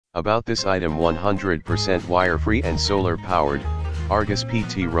About this item: 100% wire-free and solar-powered, Argus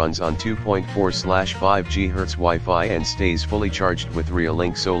PT runs on 2.4/5 GHz Wi-Fi and stays fully charged with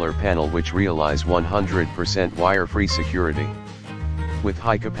REOLINK solar panel, which realize 100% wire-free security. With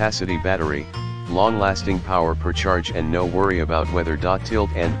high-capacity battery, long-lasting power per charge and no worry about weather. Tilt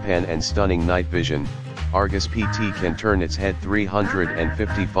and pan and stunning night vision, Argus PT can turn its head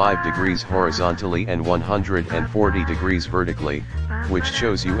 355 degrees horizontally and 140 degrees vertically, which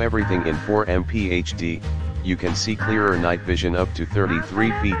shows you everything in 4MP HD. You can see clearer night vision up to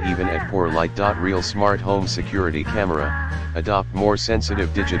 33 feet even at poor light. Real smart home security camera, adopt more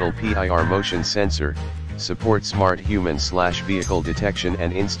sensitive digital PIR motion sensor, support smart human/vehicle detection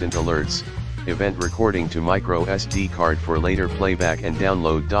and instant alerts, event recording to micro SD card for later playback and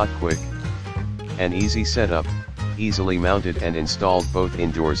download. Quick and easy setup, easily mounted and installed both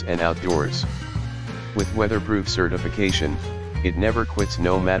indoors and outdoors. With weatherproof certification, it never quits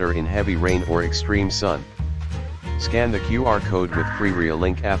no matter in heavy rain or extreme sun. Scan the QR code with free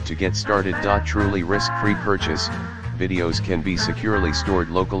REOLINK app to get started. Truly risk-free purchase. Videos can be securely stored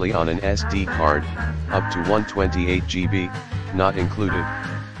locally on an SD card, up to 128 GB, not included,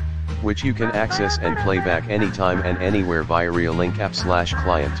 which you can access and playback anytime and anywhere via REOLINK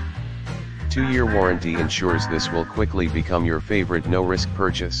app/client. 2-year warranty ensures this will quickly become your favorite no-risk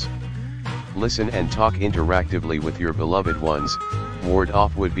purchase. Listen and talk interactively with your beloved ones, ward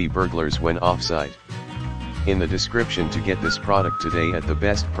off would-be burglars when off-site. In the description to get this product today at the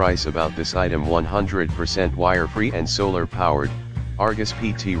best price. About this item: 100% wire-free and solar-powered, Argus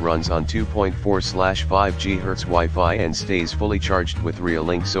PT runs on 2.4/5 GHz Wi-Fi and stays fully charged with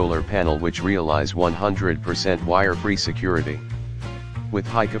REOLINK solar panel, which realize 100% wire-free security. With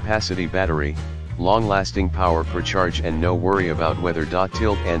high-capacity battery, long-lasting power per charge and no worry about weather.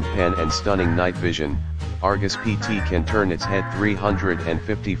 Tilt and pan and stunning night vision, Argus PT can turn its head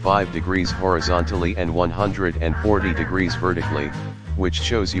 355 degrees horizontally and 140 degrees vertically, which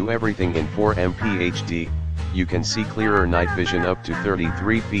shows you everything in 4MP HD. You can see clearer night vision up to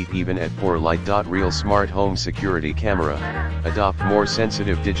 33 feet even at poor light. Real smart home security camera, adopt more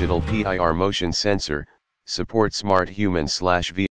sensitive digital PIR motion sensor, support smart human/vehicle